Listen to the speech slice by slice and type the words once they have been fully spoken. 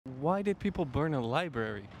Why did people burn a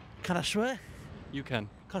library? Can I swear? You can.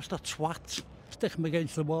 Because they're twats. Stick them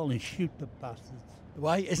against the wall and shoot the bastards.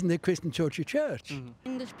 Why isn't it Christian Church a church?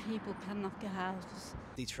 English people cannot get houses.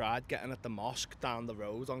 They tried getting at the mosque down the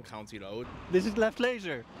road on County Road. This is Left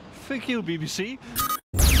Laser. Fuck you, BBC.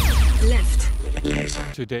 Left Laser.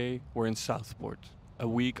 Today we're in Southport, a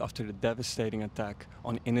week after the devastating attack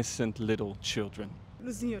on innocent little children.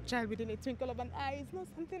 Losing your child within a twinkle of an eye is not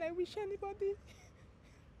something I wish anybody.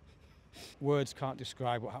 Words can't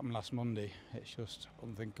describe what happened last Monday. It's just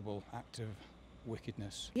unthinkable act of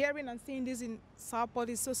wickedness. Hearing and seeing this in Southport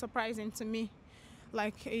is so surprising to me.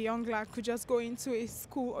 Like a young lad could just go into a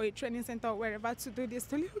school or a training center or wherever to do this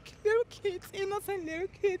to little kids, innocent little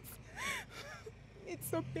kids. It's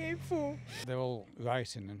so painful. They're all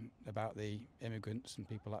writing about the immigrants and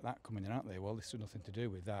people like that coming in, aren't they? Well, this has nothing to do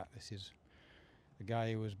with that. This is the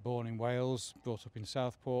guy who was born in Wales, brought up in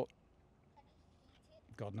Southport.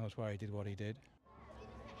 God knows why he did what he did.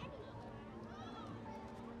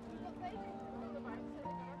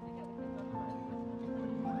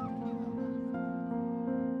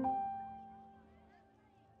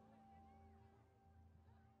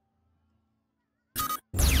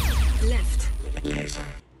 Left Laser.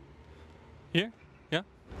 Here? Yeah?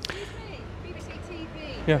 Excuse me, BBC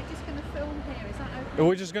TV. Yeah. We're just going to film here, is that okay?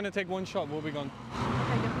 We're just gonna take one shot, we'll be gone.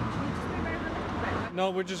 Okay, then should we just move around a little bit?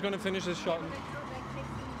 No, we're just gonna finish this shot.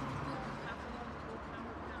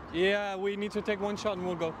 Yeah, we need to take one shot and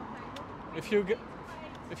we'll go. If you get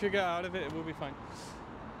out of it, we'll be fine.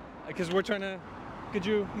 Because we're trying to... Could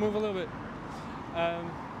you move a little bit?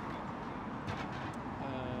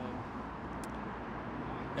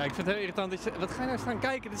 Ja, ik vind het heel irritant dat je... Wat ga je nou staan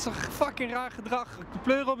kijken? Dit is toch fucking raar gedrag. De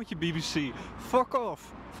pleur op met je BBC. Fuck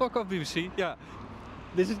off. Fuck off, BBC. Ja.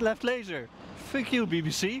 This is Left Laser. Fuck you,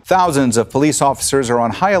 BBC. Thousands of police officers are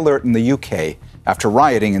on high alert in the UK after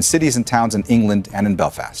rioting in cities and towns in England and in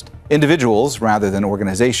Belfast. Individuals, rather than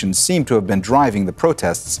organizations, seem to have been driving the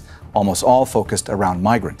protests, almost all focused around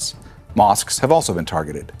migrants. Mosques have also been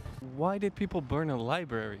targeted. Why did people burn a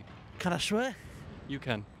library? Can I swear? You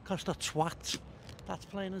can. Because they're twats. That's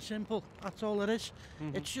plain and simple. That's all it is.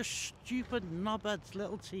 It's just stupid knobheads,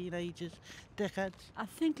 little teenagers, dickheads. I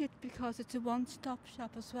think it's because it's a one-stop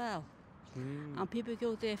shop as well. And people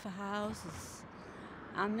go there for houses.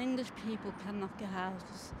 And English people cannot get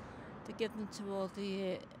houses. They give them to all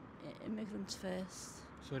the immigrants first.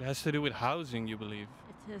 So it has to do with housing, you believe?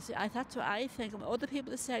 It is. That's what I think. Other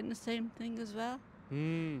people are saying the same thing as well.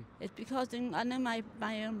 It's because I know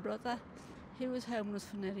my own brother. He was homeless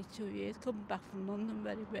for nearly 2 years, coming back from London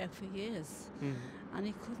where he worked for years. And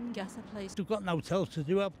he couldn't get a place. They've got no hotels to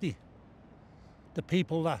do, have they? The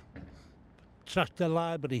people that trash the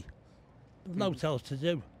library, they've no hotels to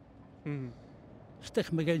do. Stick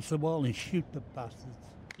them against the wall and shoot the bastards.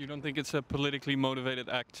 You don't think it's a politically motivated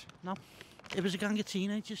act? No, it was a gang of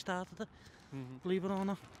teenagers started it, believe it or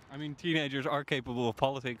not. I mean, teenagers are capable of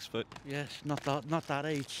politics, but... Yes, not that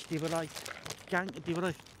age. They were like,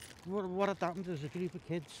 what had happened is a group of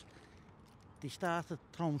kids, they started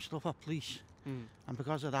throwing stuff at police, and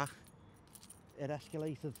because of that, it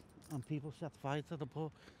escalated and people set fire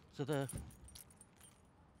to the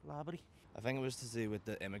library. I think it was to do with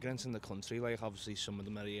the immigrants in the country, like obviously some of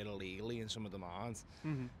them are here illegally and some of them aren't.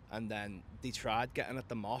 And then they tried getting at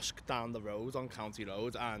the mosque down the road on County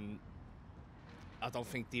Road and I don't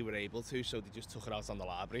think they were able to, so they just took it out on the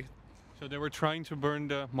library. So they were trying to burn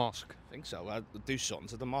the mosque? I think so, do something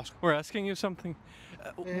to the mosque. We're asking you something.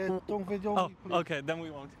 Don't video oh, me, please. okay, then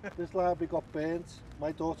we won't. This library got burnt.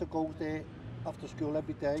 My daughter goes there after school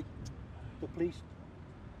every day. The police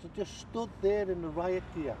just stood there in the riot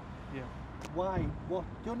gear. Yeah. Why? What?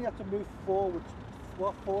 You only have to move forward,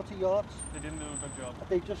 what, 40 yards? They didn't do a good job.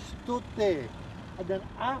 They just stood there, and then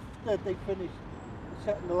after they finished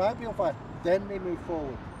setting the library on fire, then they moved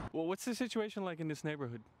forward. Well, what's the situation like in this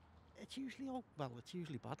neighborhood? It's usually, it's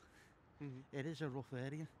usually bad. It is a rough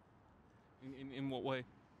area. In what way?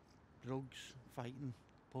 Drugs, fighting,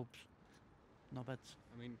 pubs, knobheads.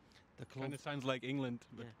 I mean, the club. Kind of sounds like England,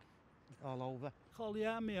 but... Yeah, all over. Call the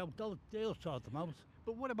army out, they'll sort them out.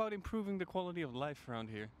 But what about improving the quality of life around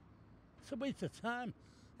here? It's a waste of time.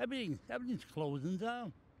 Everything's closing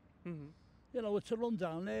down. You know, it's a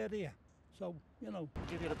rundown area. So, you know,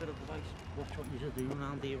 give you a bit of advice. Watch what you're doing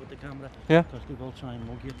around here with the camera. Yeah. Because they will try and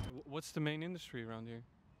mug you. What's the main industry around here?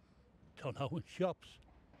 Don't know, shops.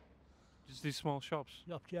 Just these small shops?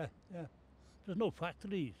 Shops, yeah. There's no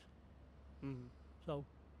factories. So,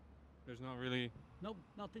 There's not really No,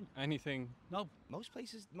 nothing. anything. No. Most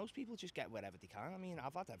people just get wherever they can. I mean,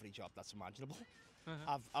 I've had every job that's imaginable.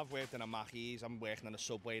 I've worked in a Mackey's, I'm working in a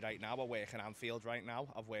Subway right now, I work in Anfield right now,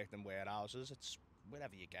 I've worked in warehouses. It's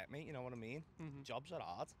wherever you get me, you know what I mean? Jobs are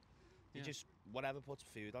hard. You just, whatever puts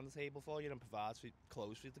food on the table for you and provides for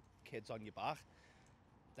clothes for the kids on your back,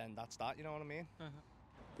 then that's that, you know what I mean?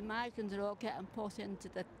 The migrants are all getting put into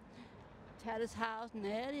the terrace housing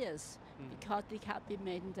areas because they can't be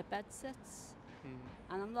made into bed sits.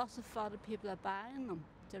 And lots of foreign people are buying them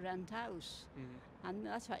to rent out. And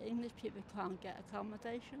that's why English people can't get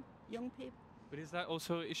accommodation, young people. But is that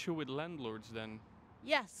also an issue with landlords then?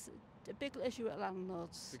 Yes, a big issue with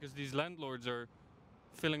landlords. Because these landlords are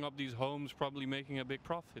filling up these homes, probably making a big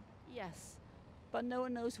profit. Yes, but no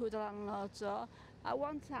one knows who the landlords are. At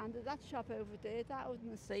one time, that shop over there, that was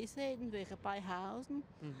an estate agent where you could buy housing.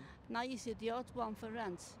 Now you see the odd one for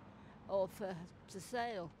rent or for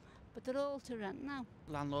sale, but they're all to rent now.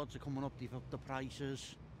 Landlords are coming up, they've upped the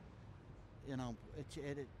prices. You know,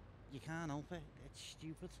 you can't help it. It's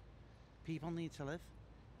stupid. People need to live.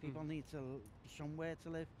 People need somewhere to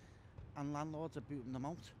live, and landlords are booting them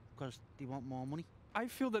out because they want more money. I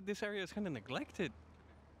feel that this area is kind of neglected.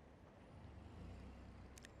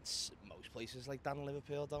 It's most places like that in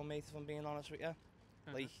Liverpool, though, mate, if I'm being honest with you.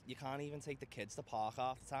 Like, you can't even take the kids to park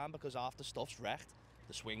half the time because half the stuff's wrecked.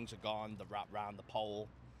 The swings are gone, the wrap round the pole.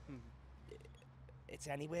 It's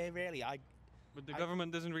anywhere, really. But the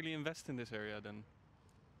government doesn't really invest in this area, then?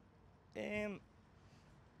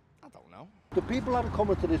 I don't know. The people that are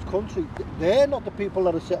coming to this country, they're not the people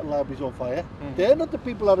that are setting libraries on fire. They're not the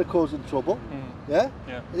people that are causing trouble. Yeah?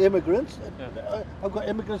 The immigrants. I've got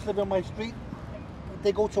immigrants living on my street.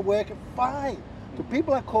 They go to work fine. The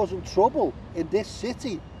people that are causing trouble in this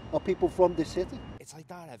city are people from this city. It's like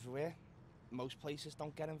that everywhere. Most places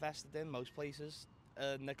don't get invested in. Most places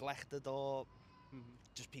are neglected, or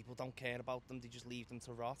just people don't care about them. They just leave them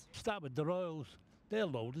to rot. Start with the Royals. They're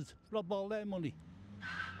loaded. Rob all their money.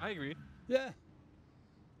 I agree. Yeah.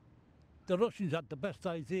 The Russians had the best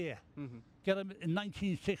idea. Get them in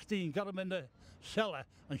 1916, got them in the cellar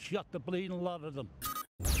and shot the bleeding lot of them.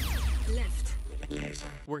 Left.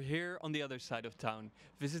 We're here on the other side of town,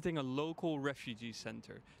 visiting a local refugee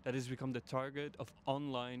center that has become the target of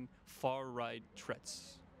online far-right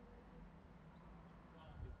threats.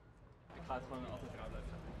 Ik ga het gewoon altijd trouw blijven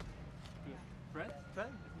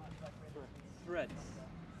zeggen. Threats.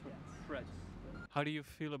 How do you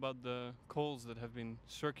feel about the calls that have been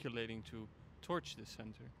circulating to torch this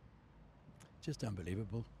center? Just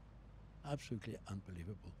unbelievable. Absolutely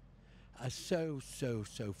unbelievable. So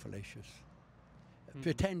fallacious.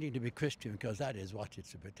 Pretending to be Christian, because that is what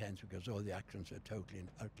it's a pretense, because all the actions are totally and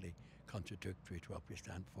utterly contradictory to what we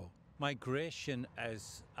stand for. Migration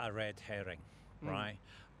is a red herring, right?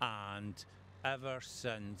 And ever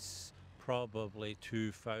since probably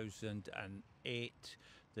 2008,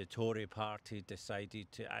 the Tory party decided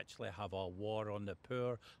to actually have a war on the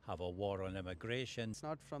poor, have a war on immigration. It's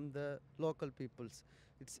not from the local peoples.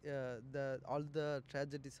 It's all the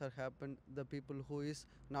tragedies have happened. The people who is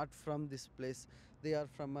not from this place, they are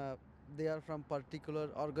from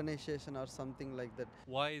particular organization or something like that.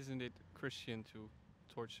 Why isn't it Christian to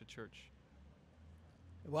torch the church?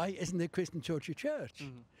 Why isn't it Christian torch a church?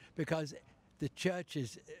 Because the church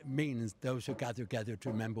means those who gather together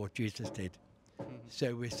to remember what Jesus did.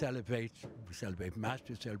 So we celebrate Mass,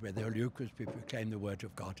 we celebrate the Holy Eucharist, we proclaim the Word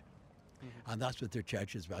of God. And that's what the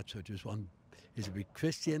church is about. So just one is to be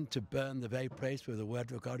Christian, to burn the very place where the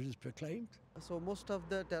Word of God is proclaimed. So most of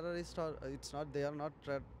the terrorists they are not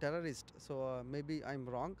terrorists. So maybe I'm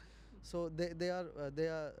wrong. So they are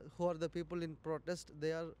who are the people in protest?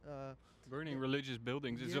 They are burning religious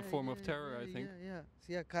buildings is a form of terror, I think.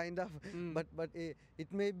 Yeah, kind of. But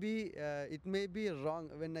it may be wrong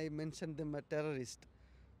when I mention them a terrorist.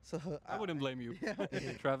 So I wouldn't blame you.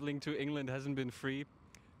 Traveling to England hasn't been free,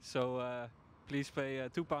 so please pay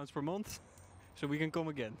 £2 per month, so we can come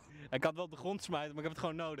again. Ik had wel op de grond smijten, maar ik heb het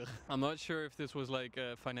gewoon nodig. I'm not sure if this was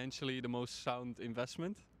like financially the most sound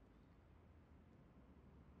investment.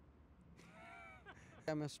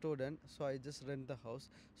 I'm a student, so I just rent the house.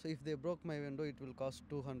 So if they broke my window, it will cost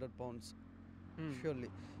 £200, surely.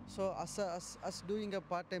 So as doing a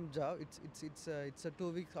part-time job, it's a 2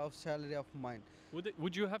 weeks of salary of mine.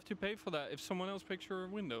 Would you have to pay for that if someone else breaks your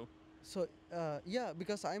window? So yeah,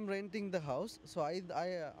 because I'm renting the house, so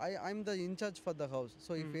I'm the in charge for the house.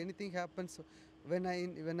 So if anything happens, when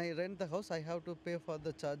I rent the house, I have to pay for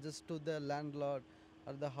the charges to the landlord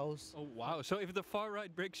or the house. Oh wow! So if the far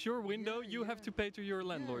right breaks your window, you have to pay to your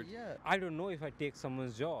landlord. Yeah. I don't know if I take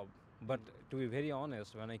someone's job, but to be very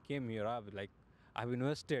honest, when I came here, I've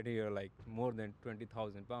invested here like more than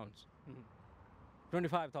 20,000 pounds.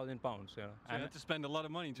 25,000 pounds, you know. So you had to spend a lot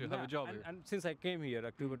of money to have a job here. And since I came here,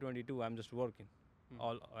 October 22, I'm just working.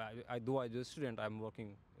 Though I was a student, I'm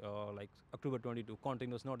working like October 22,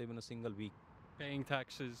 continuous, not even a single week. Paying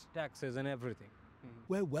taxes. Taxes and everything.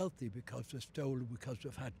 We're wealthy because we're stolen, because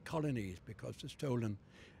we've had colonies, because we've stolen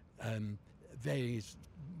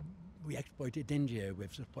we exploited India,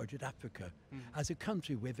 we've exploited Africa. As a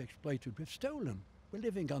country, we've stolen. We're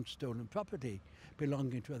living on stolen property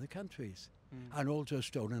belonging to other countries and also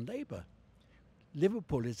stolen labour.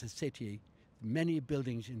 Liverpool is a city, many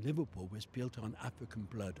buildings in Liverpool was built on African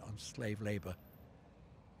blood, on slave labour.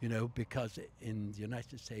 You know, because in the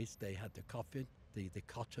United States they had the cotton.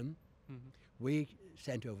 We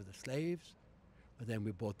sent over the slaves, but then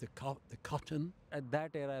we bought the cotton. At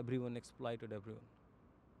that era, everyone exploited everyone.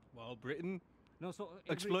 Well, Britain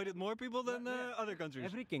exploited more people than other countries.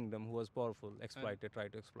 Every kingdom who was powerful tried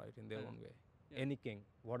to exploit in their own way. Yeah. Any king,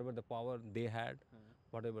 whatever the power they had,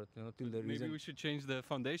 whatever, you know, till the reason. Maybe we should change the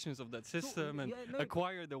foundations of that system and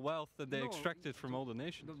acquire the wealth that they extracted from all the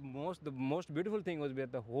nations. The most beautiful thing was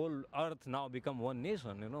that the whole earth now become one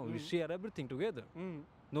nation, you know, we share everything together.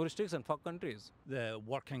 No restriction for countries. The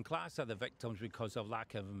working class are the victims because of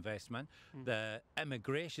lack of investment. The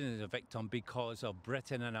immigration is a victim because of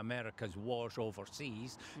Britain and America's wars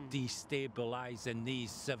overseas, destabilizing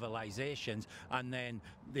these civilizations, and then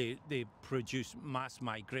they produce mass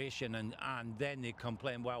migration, and then they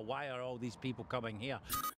complain, well, why are all these people coming here?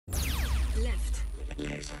 Left.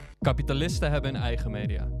 Kapitalisten hebben hun eigen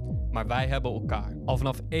media, maar wij hebben elkaar. Al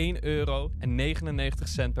vanaf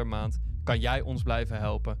 €1,99 per maand kan jij ons blijven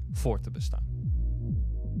helpen voor te bestaan.